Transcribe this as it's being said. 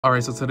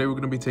Alright, so today we're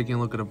going to be taking a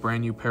look at a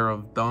brand new pair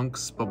of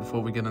Dunks, but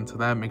before we get into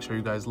that, make sure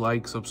you guys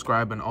like,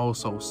 subscribe, and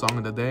also, song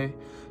of the day,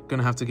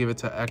 gonna have to give it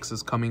to X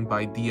is Coming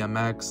by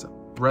DMX.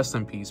 Rest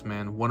in peace,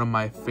 man. One of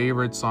my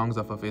favorite songs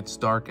off of It's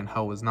Dark and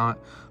Hell Is Not.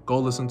 Go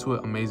listen to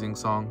it, amazing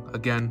song.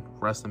 Again,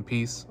 rest in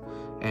peace.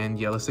 And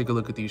yeah, let's take a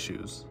look at these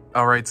shoes.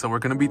 Alright, so we're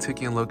going to be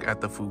taking a look at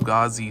the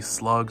Fugazi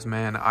Slugs,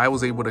 man. I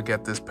was able to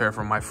get this pair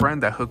from my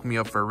friend that hooked me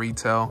up for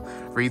retail.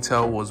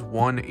 Retail was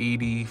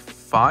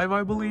 $185,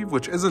 I believe,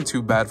 which isn't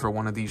too bad for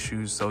one of these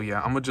shoes. So yeah,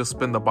 I'm going to just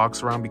spin the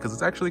box around because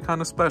it's actually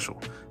kind of special.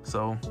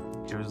 So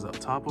here's the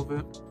top of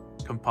it.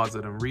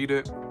 Composite and read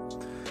it.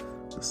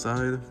 The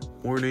side,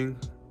 warning,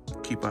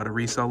 keep out of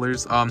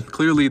resellers.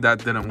 Clearly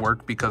that didn't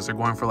work because they're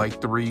going for like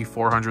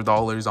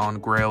 $300–400 on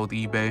Grailed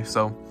eBay.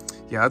 So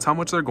yeah, that's how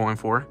much they're going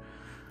for.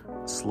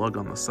 Slug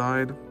on the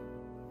side.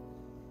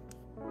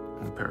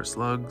 One pair of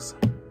slugs.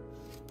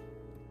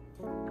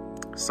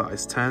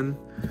 Size 10.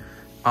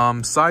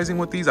 Sizing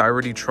with these, I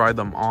already tried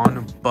them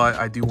on, but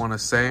I do want to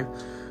say,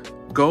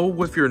 go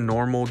with your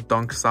normal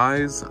Dunk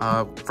size.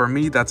 For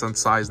me, that's on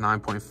size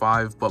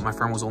 9.5, but my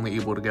friend was only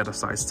able to get a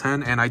size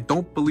 10, and I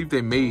don't believe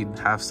they made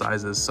half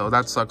sizes, so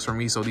that sucks for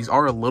me. So these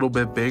are a little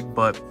bit big,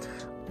 but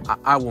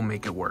I will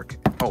make it work.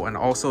 Oh, and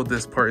also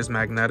this part is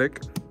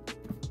magnetic.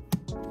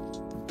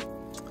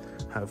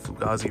 Have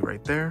Fugazi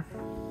right there.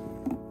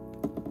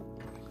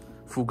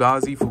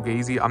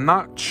 Fugazi. I'm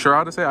not sure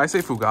how to say it. I say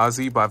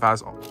Fugazi, but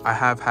I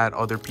have had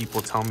other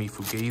people tell me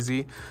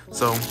Fugazi.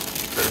 So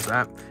there's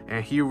that.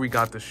 And here we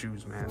got the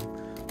shoes, man.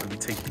 Let me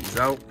take these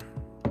out.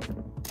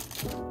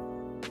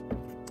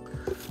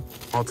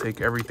 I'll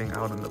take everything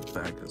out in the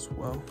bag as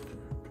well.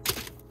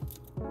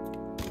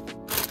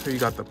 Here you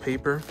got the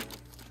paper.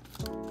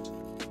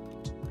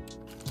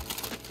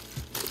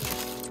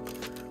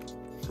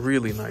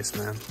 Really nice,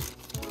 man.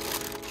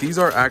 These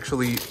are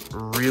actually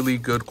really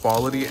good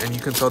quality, and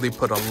you can tell they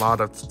put a lot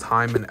of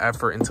time and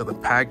effort into the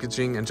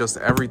packaging and just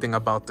everything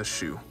about the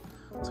shoe.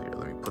 So here,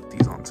 let me put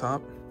these on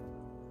top.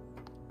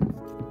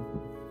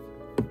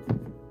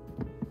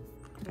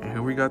 And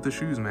here we got the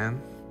shoes,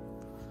 man.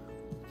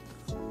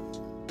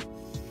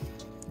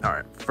 All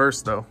right,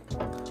 first though,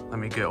 let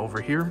me get over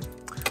here.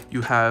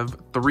 You have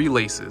 3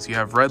 laces. You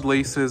have red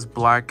laces,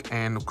 black,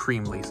 and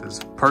cream laces.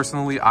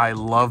 Personally, I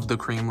love the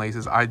cream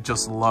laces. I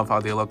just love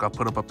how they look. I'll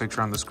put up a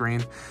picture on the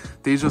screen.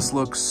 They just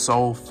look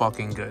so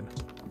fucking good.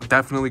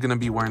 Definitely gonna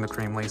be wearing the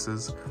cream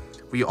laces.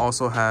 We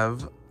also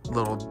have a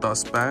little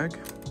dust bag.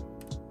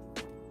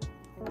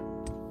 There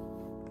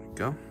you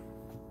go.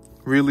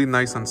 Really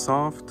nice and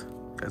soft.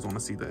 You guys wanna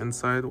see the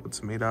inside, what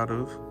it's made out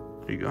of?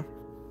 There you go.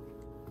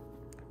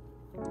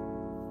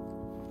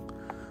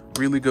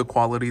 Really good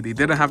quality. They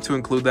didn't have to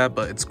include that,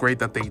 but it's great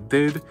that they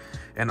did.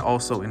 And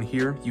also in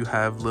here you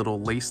have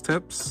little lace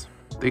tips.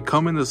 They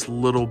come in this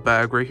little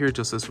bag right here,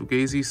 just as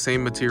Fugazi,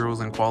 same materials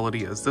and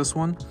quality as this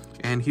one.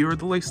 And here are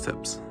the lace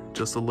tips,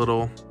 just a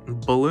little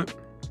bullet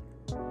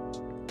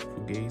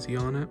Fugazi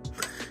on it.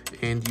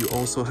 And you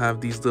also have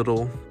these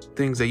little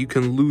things that you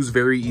can lose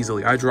very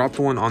easily. I dropped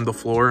one on the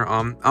floor.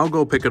 I'll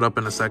go pick it up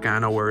in a second. I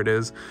know where it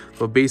is,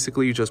 but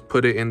basically you just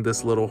put it in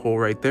this little hole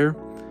right there.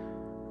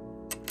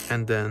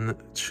 And then it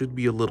should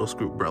be a little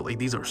screw, bro. Like,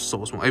 these are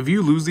so small. If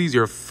you lose these,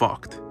 you're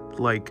fucked.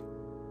 Like,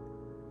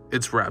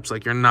 it's wraps.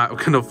 Like, you're not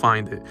gonna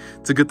find it.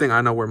 It's a good thing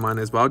I know where mine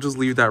is, but I'll just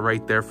leave that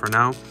right there for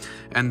now.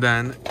 And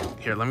then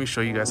here, let me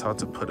show you guys how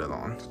to put it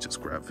on.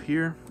 Just grab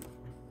here,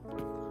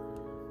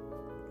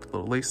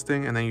 little lace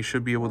thing, and then you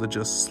should be able to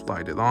just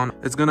slide it on.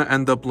 It's gonna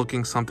end up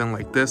looking something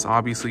like this.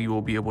 Obviously, you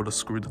will be able to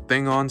screw the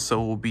thing on,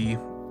 so it will be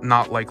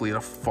not likely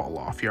to fall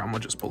off. Here, I'm gonna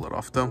just pull it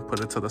off though,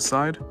 put it to the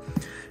side.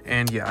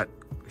 And yeah,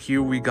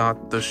 here we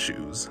got the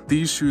shoes.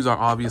 These shoes are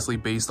obviously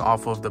based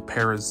off of the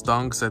Paris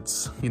Dunks.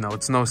 It's, you know,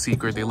 it's no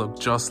secret they look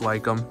just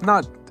like them.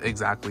 Not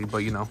exactly, but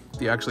you know,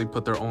 they actually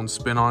put their own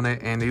spin on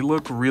it and they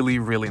look really,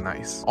 really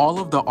nice. All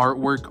of the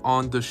artwork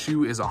on the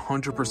shoe is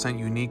 100%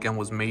 unique and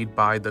was made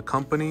by the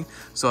company.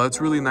 So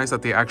it's really nice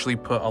that they actually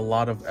put a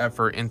lot of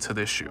effort into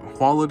this shoe.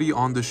 Quality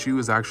on the shoe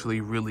is actually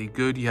really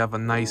good. You have a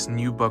nice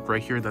nubuck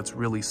right here that's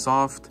really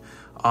soft.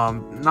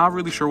 Not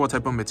really sure what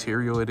type of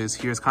material it is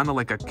here. It's kind of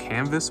like a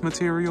canvas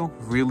material,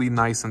 really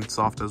nice and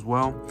soft as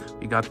well.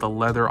 You got the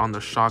leather on the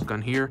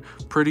shotgun here,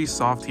 pretty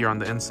soft here on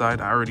the inside.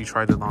 I already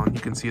tried it on.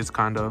 You can see it's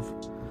kind of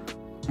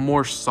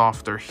more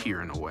softer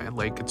here in a way.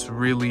 Like, it's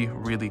really,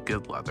 really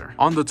good leather.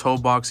 On the toe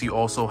box, you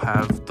also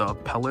have the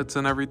pellets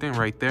and everything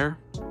right there.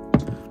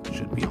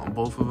 Should be on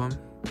both of them.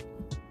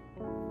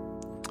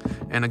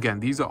 And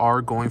again, these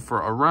are going for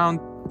around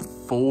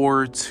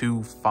 $400 to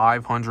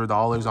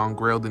 $500 on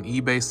Grailed and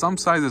eBay. Some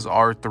sizes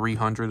are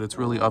 $300. It's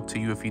really up to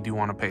you if you do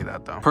want to pay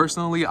that though.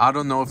 Personally, I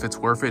don't know if it's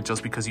worth it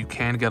just because you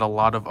can get a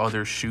lot of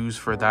other shoes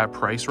for that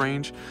price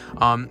range.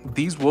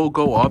 These will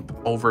go up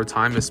over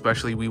time,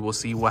 especially we will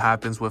see what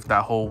happens with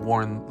that whole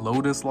Warren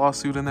Lotus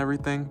lawsuit and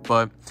everything.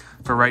 But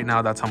for right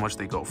now, that's how much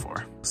they go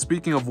for.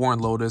 Speaking of Warren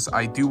Lotus,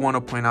 I do want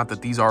to point out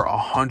that these are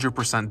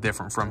 100%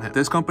 different from him.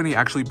 This company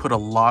actually put a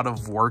lot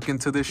of work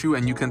into this shoe,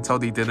 and you can tell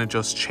they didn't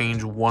just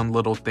change one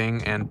little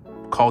thing and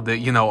called it,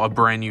 you know, a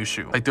brand new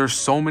shoe. Like there's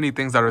so many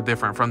things that are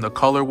different, from the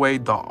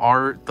colorway, the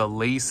art, the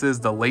laces,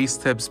 the lace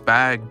tips,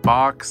 bag,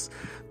 box,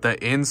 the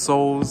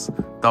insoles,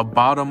 the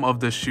bottom of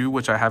the shoe,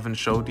 which I haven't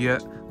showed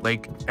yet.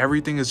 Like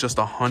everything is just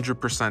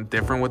 100%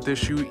 different with this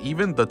shoe.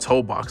 Even the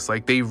toe box,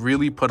 like they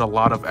really put a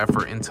lot of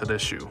effort into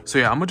this shoe. So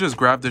yeah, I'm gonna just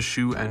grab the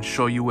shoe and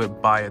show you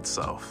it by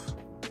itself.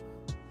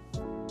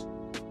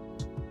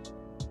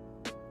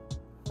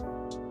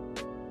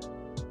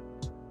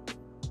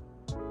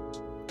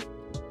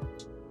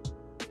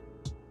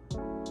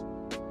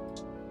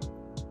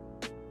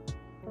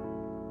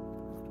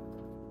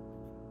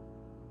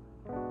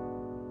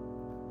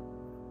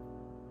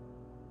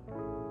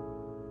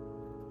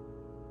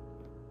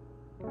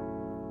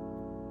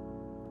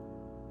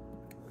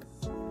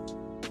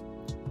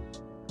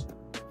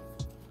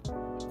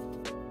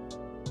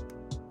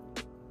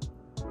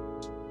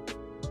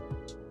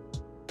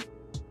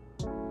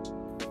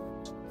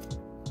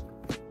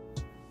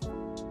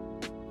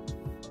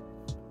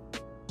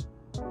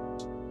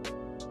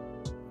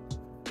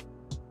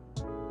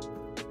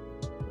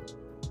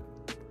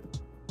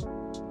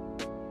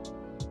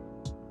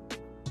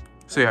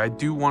 So yeah, I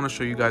do want to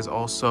show you guys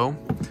also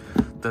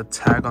the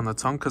tag on the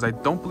tongue, because I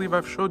don't believe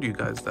I've showed you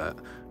guys that.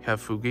 You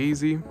have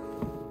Fugazi,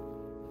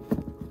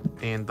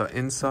 and the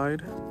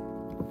inside.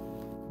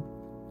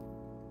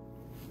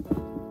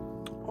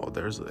 Oh,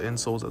 there's the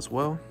insoles as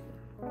well.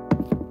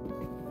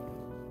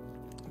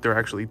 They're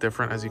actually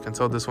different, as you can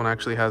tell. This one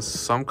actually has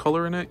some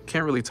color in it.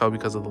 Can't really tell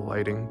because of the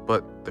lighting,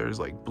 but there's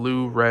like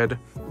blue, red.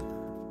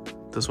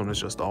 This one is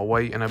just all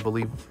white, and I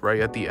believe right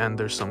at the end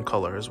there's some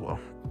color as well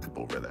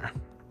over there.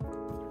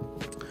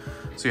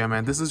 So yeah,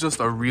 man, this is just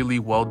a really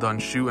well done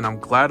shoe, and I'm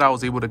glad I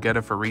was able to get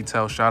it for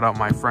retail. Shout out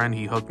my friend,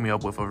 he hooked me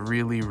up with a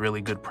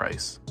really good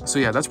price. So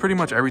yeah, that's pretty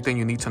much everything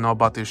you need to know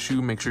about this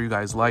shoe. Make sure you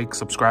guys like,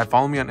 subscribe,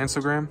 follow me on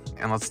Instagram,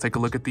 and let's take a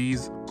look at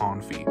these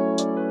on feet.